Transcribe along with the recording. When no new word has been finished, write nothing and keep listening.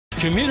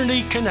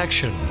Community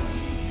Connection.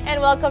 And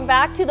welcome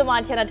back to the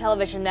Montana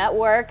Television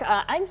Network.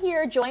 I'm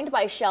here joined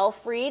by Shell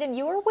Freed, and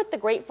you are with the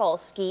Great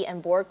Falls Ski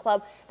and Board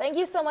Club. Thank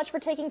you so much for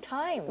taking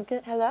time.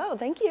 Hello,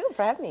 thank you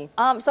for having me.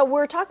 So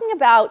we're talking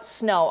about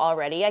snow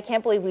already. I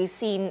can't believe we've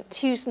seen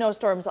 2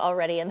 snowstorms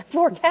already in the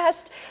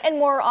forecast, and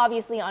more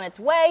obviously on its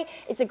way.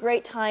 It's a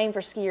great time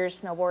for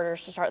skiers,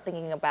 snowboarders to start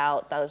thinking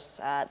about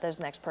those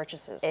next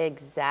purchases.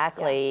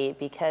 Exactly,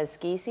 because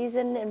ski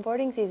season and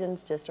boarding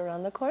season's just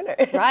around the corner.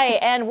 Right,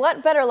 and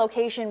what better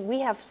location?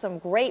 We have some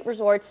great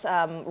resorts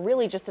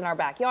really just in our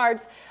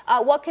backyards.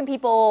 What can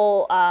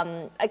people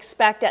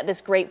expect at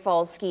this Great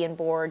Falls Ski and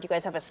Board? Do you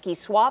guys have a ski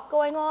swap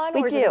going on?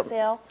 We or is do. It a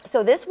sale?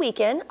 So this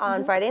weekend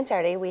on Friday and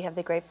Saturday we have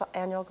the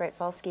annual Great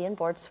Falls Ski and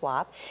Board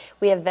swap.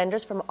 We have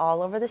vendors from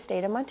all over the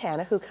state of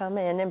Montana who come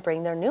in and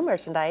bring their new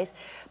merchandise,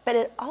 but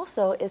it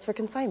also is for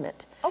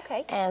consignment.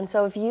 Okay. And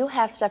so if you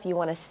have stuff you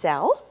want to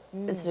sell,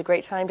 this is a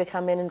great time to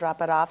come in and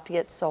drop it off to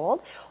get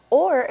sold.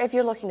 Or if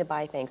you're looking to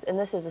buy things, and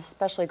this is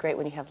especially great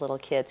when you have little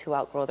kids who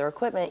outgrow their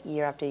equipment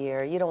year after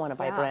year. You don't want to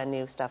buy brand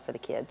new stuff for the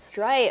kids.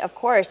 Right, of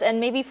course.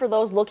 And maybe for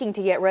those looking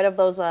to get rid of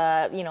those,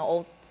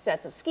 old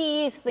sets of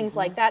skis, things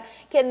like that,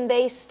 can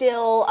they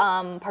still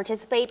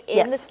participate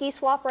in the ski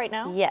swap right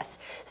now? Yes.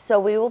 So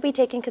we will be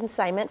taking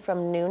consignment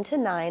from noon to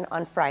 9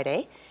 on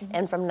Friday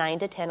and from 9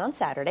 to 10 on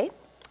Saturday.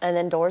 And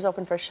then doors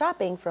open for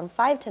shopping from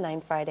 5 to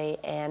 9 Friday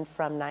and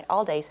from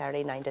all day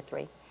Saturday, 9 to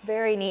 3.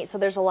 Very neat. So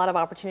there's a lot of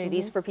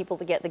opportunities for people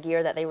to get the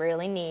gear that they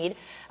really need.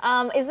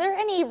 Is there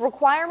any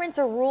requirements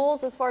or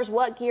rules as far as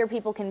what gear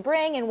people can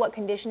bring and what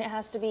condition it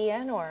has to be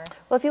in? Or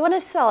well, if you want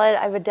to sell it,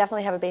 I would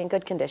definitely have it be in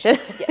good condition.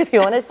 If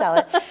you want to sell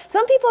it.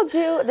 Some people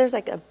do. There's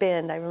like a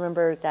bin. I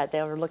remember that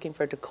they were looking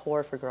for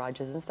decor for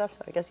garages and stuff,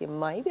 so I guess you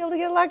might be able to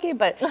get lucky.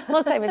 But most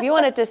of the time, if you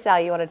want it to sell,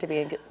 you want it to be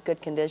in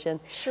good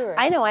condition. Sure.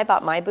 I know I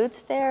bought my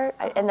boots there,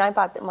 and I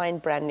bought mine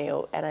brand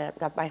new, and I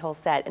got my whole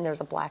set, and there was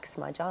a black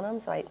smudge on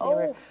them, so they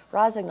were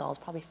Rossignol is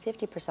probably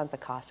 50% the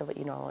cost of what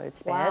you normally would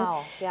spend.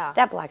 Wow, yeah.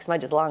 That black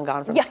smudge is long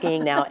gone from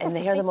skiing now, and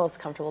they are the most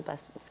comfortable,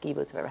 best ski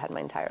boots I've ever had in my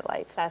entire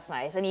life. That's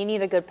nice. And you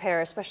need a good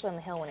pair, especially on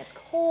the hill when it's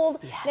cold.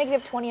 Yes.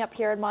 Negative 20 up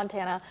here in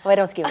Montana. Oh, I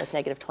don't ski when it's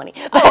negative 20.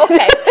 Oh,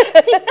 okay.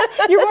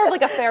 You're more of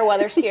like a fair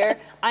weather skier.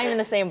 I'm in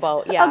the same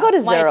boat. Yeah. I'll go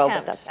to zero, attempt,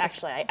 but that's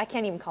actually, I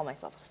can't even call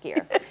myself a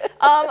skier.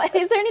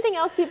 Is there anything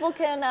else people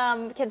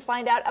can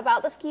find out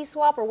about the ski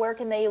swap, or where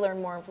can they learn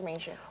more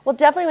information? Well,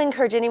 definitely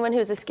encourage anyone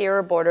who's a skier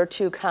or boarder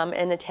to come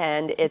and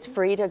attend. It's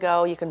free to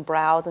go. You can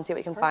browse and see what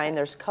you can find.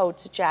 There's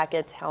coats,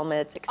 jackets,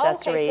 helmets,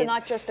 accessories. Okay, so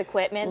not just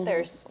equipment.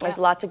 There's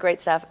lots of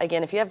great stuff.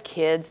 Again, if you have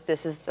kids,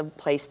 this is the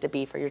place to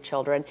be for your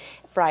children.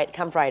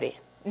 Come Friday.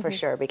 For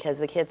sure, because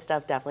the kids'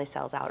 stuff definitely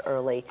sells out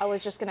early. I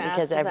was just going to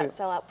ask, does that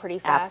sell out pretty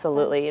fast?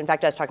 Absolutely. In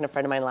fact, I was talking to a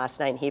friend of mine last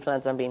night, and he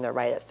plans on being there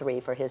right at 3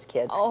 for his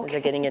kids. They're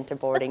getting into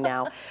boarding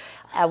now.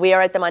 We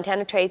are at the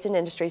Montana Trades and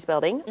Industries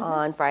building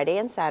on Friday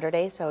and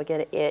Saturday. So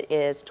again, it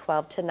is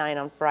 12 to 9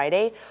 on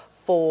Friday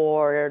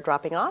for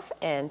dropping off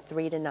and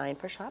 3 to 9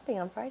 for shopping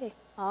on Friday.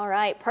 All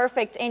right,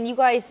 perfect. And you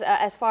guys,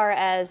 as far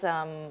as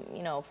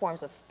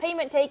forms of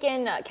payment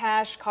taken,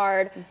 cash,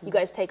 card, you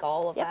guys take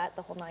all of that,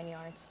 the whole 9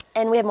 yards.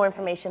 And we have more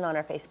information on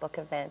our Facebook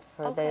event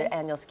for the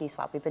annual ski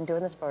swap. We've been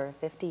doing this for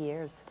 50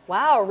 years.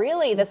 Wow,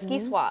 really? The ski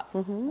swap?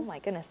 Oh my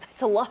goodness,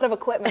 that's a lot of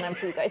equipment. I'm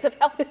sure you guys have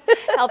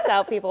helped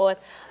out people with.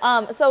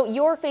 So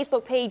your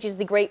Facebook page is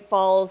the Great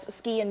Falls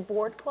Ski and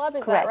Board Club,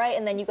 is that right?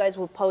 And then you guys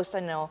will post.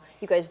 I know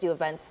you guys do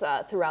events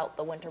throughout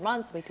the winter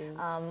months. We do.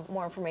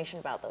 More information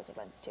about those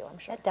events too, I'm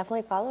sure. Yeah,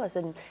 definitely follow us,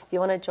 and if you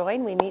want to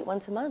join, we meet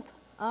once a month.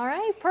 All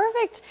right,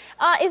 perfect.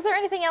 Is there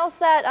anything else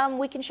that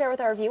we can share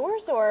with our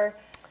viewers, or?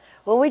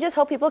 Well, we just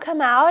hope people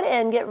come out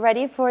and get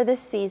ready for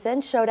this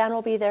season. Showdown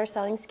will be there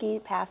selling ski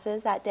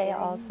passes that day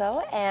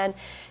also. And,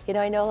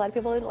 I know a lot of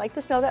people didn't like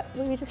the snow that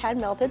we just had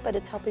melted, but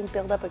it's helping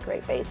build up a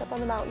great base up on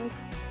the mountains.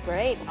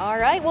 Great. All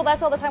right. Well,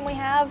 that's all the time we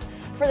have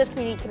for this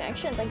Community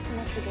Connection. Thanks so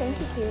much for joining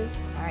us. Thank you.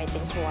 All right.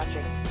 Thanks for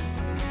watching.